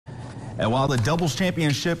And while the doubles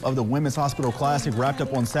championship of the Women's Hospital Classic wrapped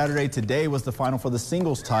up on Saturday, today was the final for the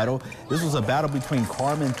singles title. This was a battle between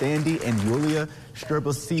Karman Thandi and Yulia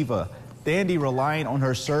Stribaseva. Thandi, relying on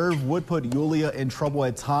her serve, would put Yulia in trouble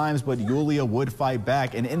at times, but Yulia would fight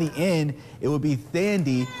back. And in the end, it would be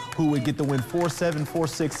Thandi who would get the win 4-7,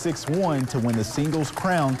 4-6, 6-1 to win the singles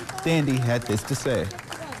crown. Thandi had this to say.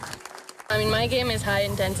 I mean, my game is high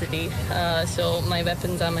intensity, so my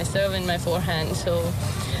weapons are my serve and my forehand. So,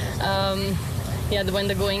 yeah, when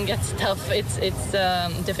the going gets tough, it's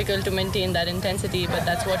difficult to maintain that intensity, but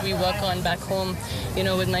that's what we work on back home, you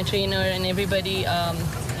know, with my trainer and everybody.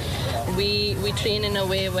 We train in a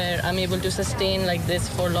way where I'm able to sustain like this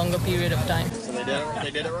for a longer period of time. So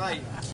they did it right.